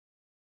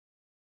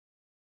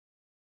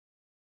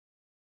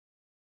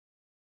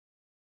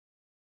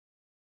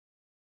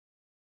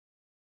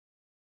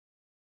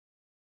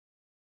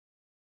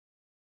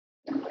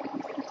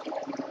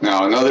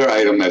Now, another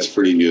item that's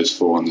pretty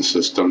useful in the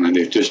system, and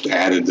they've just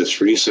added this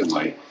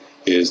recently,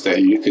 is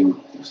that you can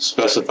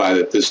specify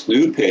that this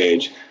new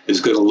page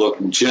is going to look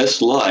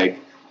just like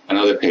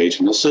another page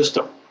in the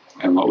system.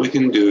 And what we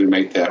can do to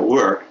make that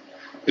work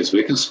is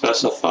we can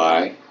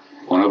specify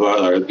one of our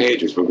other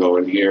pages. We'll go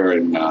in here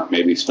and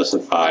maybe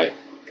specify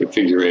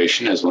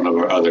configuration as one of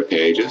our other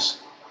pages.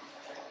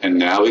 And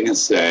now we can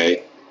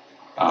say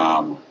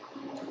that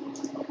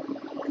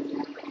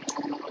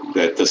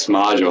this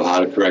module,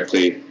 how to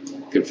correctly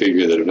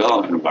configure the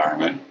development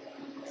environment,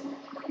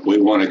 we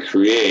want to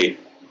create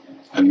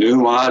a new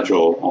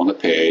module on the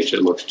page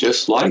that looks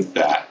just like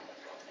that.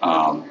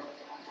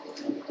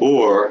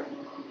 Or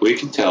we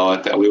can tell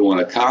it that we want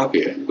to copy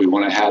it. We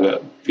want to have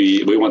it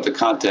be, we want the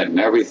content and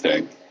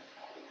everything.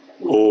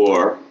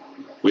 Or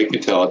we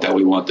can tell it that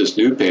we want this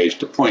new page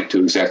to point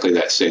to exactly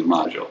that same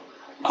module.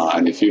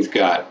 And if you've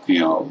got,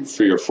 3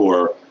 or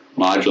 4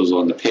 modules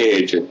on the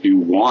page that you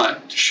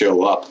want to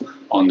show up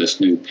on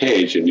this new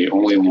page and you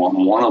only want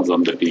one of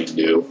them to be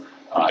new,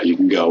 you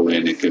can go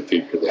in and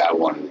configure that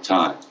one at a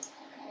time.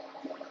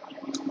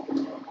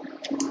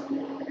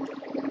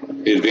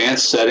 The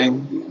advanced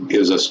setting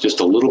gives us just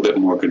a little bit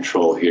more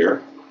control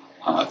here.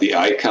 The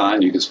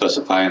icon, you can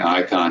specify an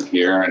icon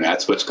here, and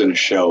that's what's going to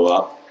show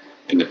up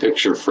in the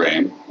picture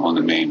frame on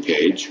the main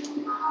page.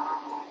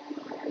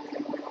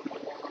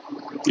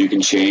 You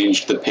can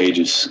change the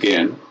page's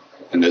skin,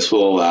 and this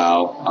will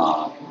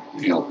allow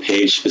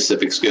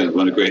page-specific skins.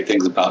 One of the great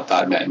things about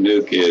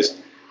DotNetNuke is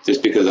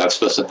just because I've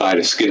specified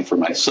a skin for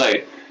my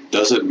site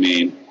doesn't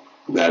mean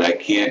that I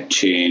can't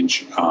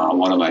change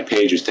one of my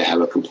pages to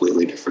have a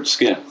completely different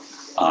skin.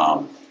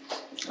 I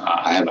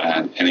haven't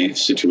had any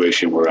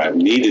situation where I've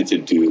needed to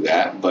do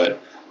that, but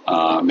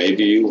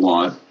maybe you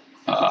want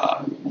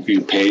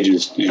your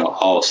pages,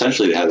 all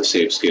essentially to have the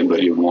same skin,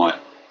 but you want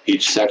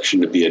each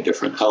section to be a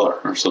different color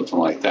or something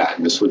like that,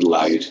 and this would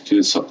allow you to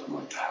do something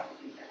like that.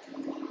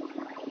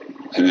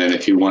 And then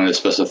if you wanted to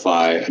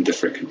specify a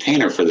different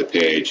container for the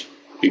page,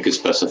 you could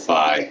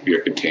specify your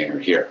container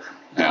here.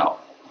 Now,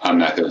 I'm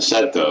not going to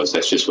set those,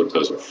 that's just what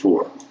those are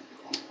for.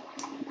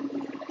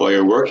 While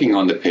you're working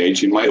on the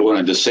page, you might want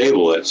to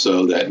disable it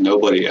so that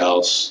nobody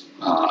else,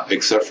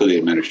 except for the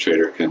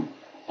administrator, can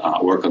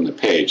work on the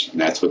page,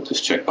 and that's what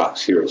this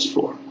checkbox here is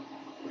for.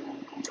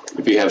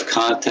 If you have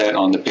content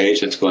on the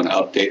page that's going to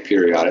update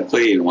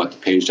periodically and want the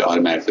page to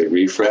automatically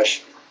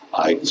refresh,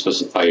 you can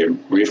specify your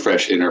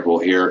refresh interval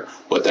here.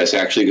 What that's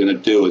actually going to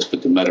do is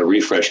put the meta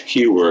refresh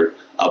keyword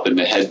up in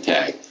the head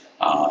tag,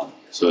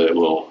 so that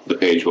the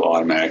page will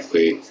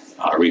automatically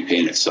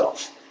repaint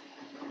itself.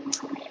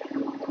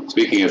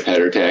 Speaking of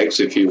header tags,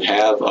 if you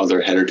have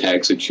other header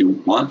tags that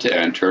you want to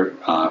enter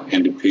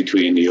in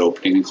between the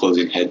opening and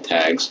closing head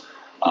tags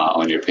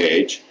on your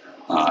page,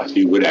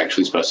 you would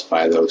actually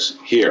specify those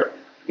here.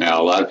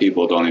 Now, a lot of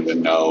people don't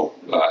even know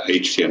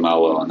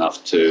HTML well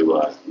enough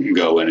to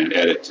go in and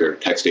edit their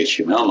text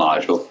HTML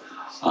module,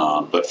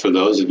 but for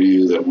those of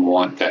you that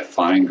want that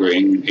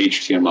fine-grained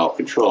HTML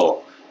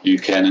control, you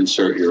can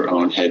insert your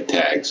own head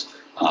tags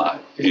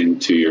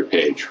into your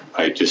page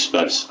by just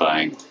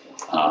specifying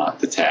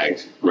the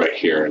tags right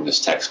here in this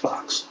text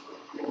box.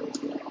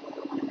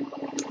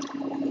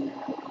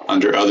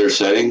 Under other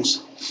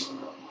settings,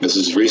 this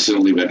has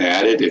recently been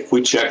added. If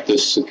we check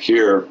this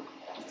secure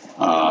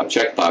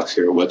checkbox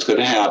here, what's going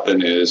to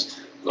happen is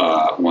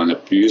when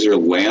a user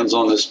lands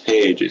on this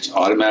page, it's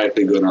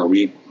automatically going to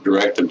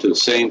redirect them to the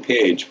same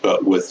page,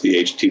 but with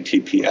the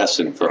HTTPS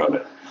in front of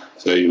it.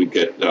 So you would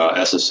get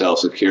SSL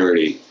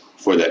security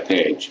for that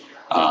page.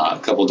 A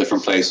couple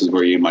different places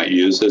where you might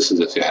use this is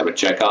if you have a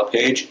checkout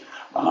page.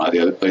 The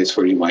other place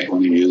where you might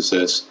want to use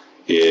this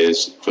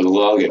is for the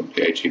login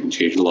page. You can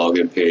change the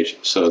login page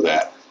so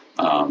that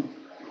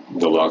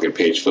the login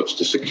page flips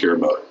to secure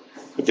mode.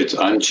 If it's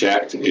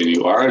unchecked and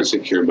you are in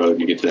secure mode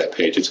and you get to that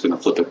page, it's going to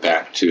flip it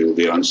back to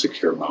the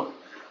unsecure mode.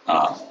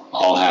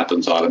 All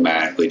happens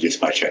automatically just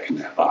by checking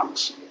that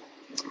box.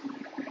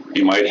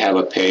 You might have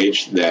a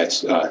page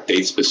that's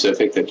date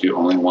specific that you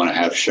only want to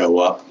have show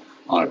up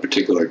on a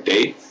particular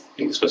date.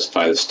 You can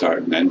specify the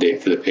start and end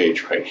date for the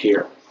page right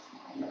here.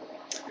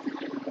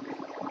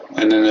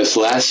 And then this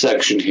last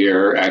section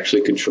here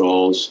actually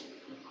controls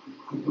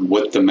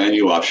what the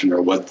menu option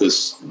or what the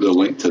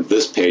link to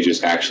this page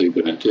is actually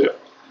going to do.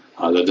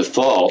 The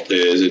default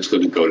is it's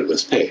going to go to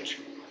this page.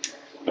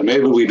 But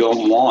maybe we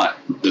don't want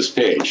this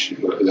page.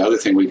 The other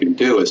thing we can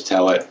do is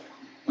tell it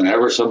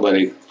whenever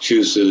somebody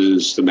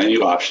chooses the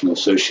menu option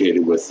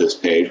associated with this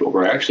page, what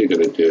we're actually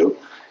going to do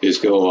is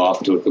go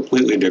off to a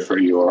completely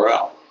different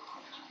URL.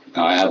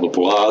 Now, I have a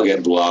blog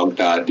at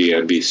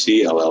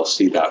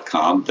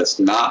blog.dmbcllc.com that's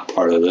not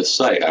part of this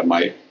site. I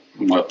might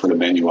want to put a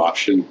menu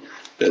option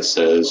that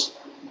says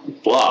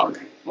blog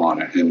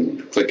on it,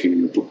 and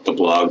clicking the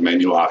blog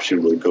menu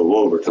option would go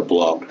over to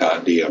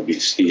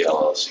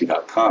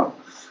blog.dmbcllc.com.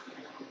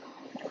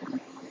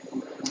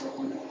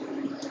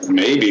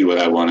 Maybe what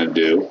I want to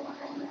do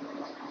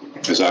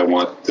is I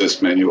want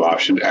this menu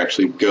option to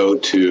actually go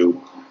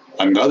to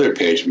another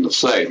page on the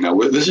site. Now,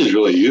 this is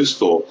really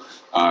useful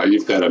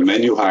you've got a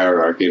menu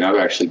hierarchy, and I've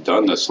actually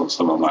done this on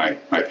some of my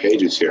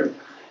pages here.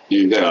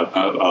 You've got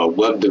a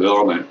web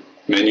development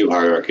menu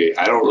hierarchy.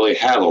 I don't really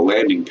have a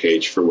landing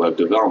page for web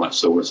development,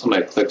 so when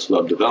somebody clicks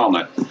web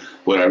development,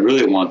 what I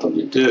really want them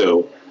to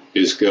do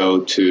is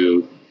go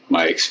to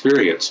my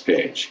experience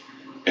page.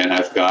 And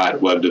I've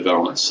got web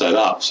development set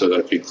up so that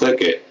if you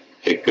click it,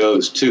 it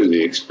goes to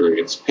the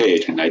experience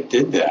page. And I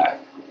did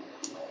that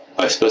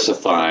by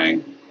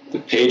specifying the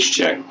page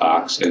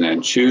checkbox and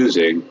then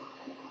choosing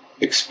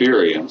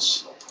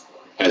experience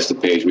as the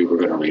page we were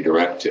going to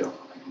redirect to.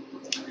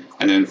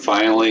 And then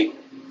finally,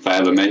 if I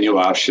have a menu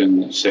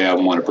option, say I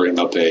want to bring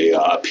up a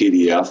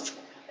PDF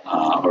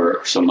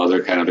or some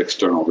other kind of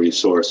external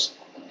resource,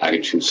 I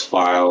can choose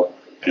File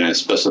and then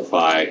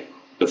specify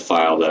the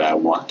file that I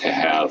want to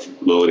have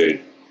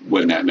loaded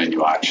when that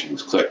menu option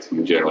is clicked.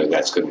 And generally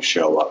that's going to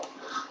show up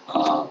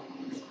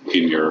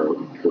in your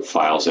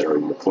files that are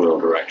in your portal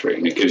directory.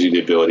 And it gives you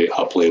the ability to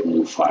upload a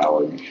new file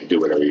and do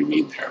whatever you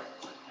need there.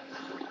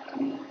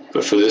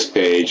 But for this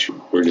page,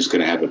 we're just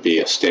going to have it be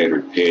a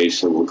standard page,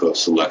 so we'll go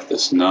select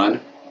this None.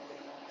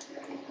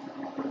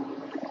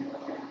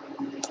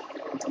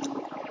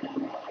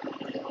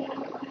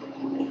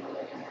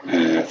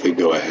 And if we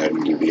go ahead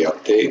and do the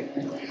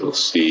update, you'll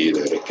see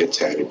that it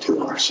gets added to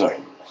our site.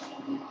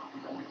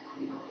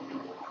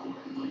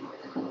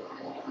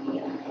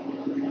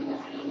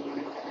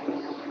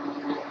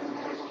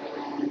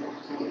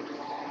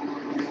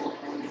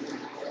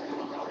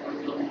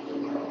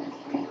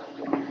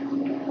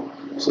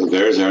 So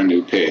there's our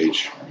new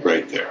page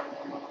right there,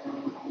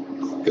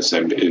 because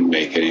I didn't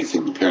make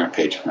anything the parent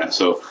page from that.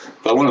 So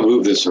if I want to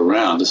move this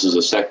around, this is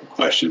a second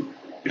question.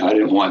 I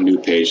didn't want new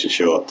page to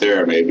show up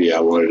there. Maybe I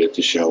wanted it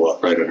to show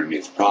up right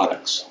underneath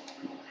products.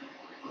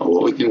 Well,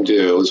 what we can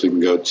do is we can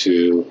go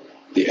to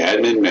the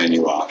admin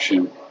menu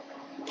option,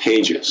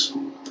 pages.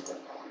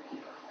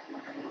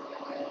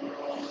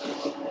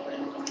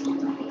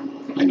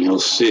 And you'll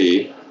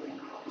see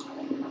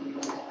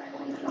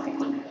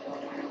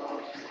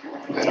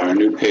that our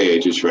new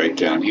page is right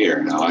down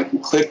here. Now I can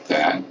click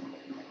that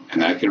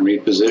and I can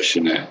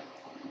reposition it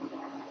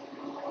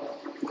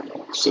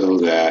so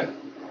that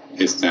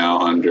it's now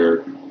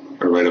under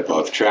or right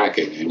above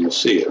tracking, and you'll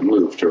see it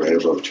moved to right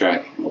above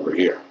tracking over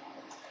here.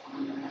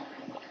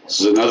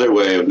 This is another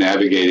way of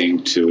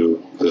navigating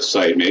to the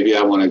site. Maybe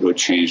I want to go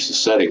change the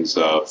settings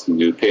of the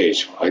new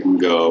page. I can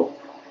go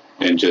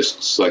and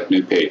just select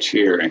new page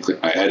here and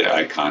click my edit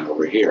icon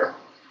over here.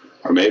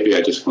 Or maybe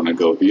I just want to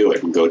go view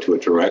it and go to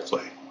it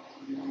directly.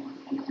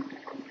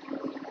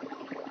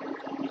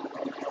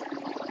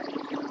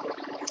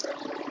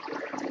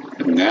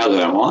 And now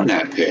that I'm on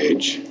that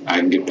page, I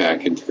can get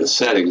back into the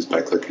settings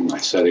by clicking my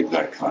settings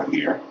icon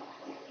here.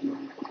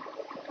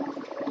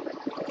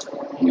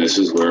 And this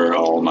is where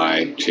all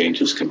my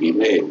changes can be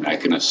made. And I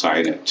can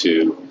assign it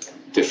to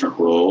different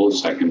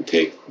roles. I can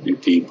take the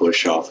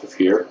debush off of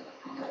here.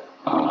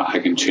 I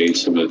can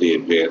change some of the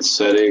advanced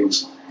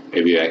settings.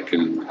 Maybe I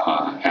can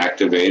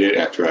activate it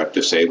after I've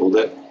disabled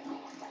it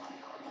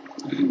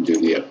and do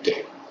the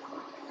update.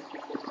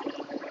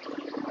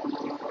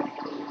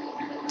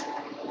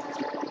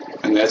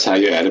 And that's how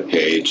you add a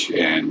page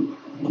and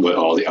what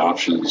all the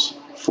options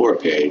for a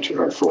page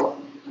are for.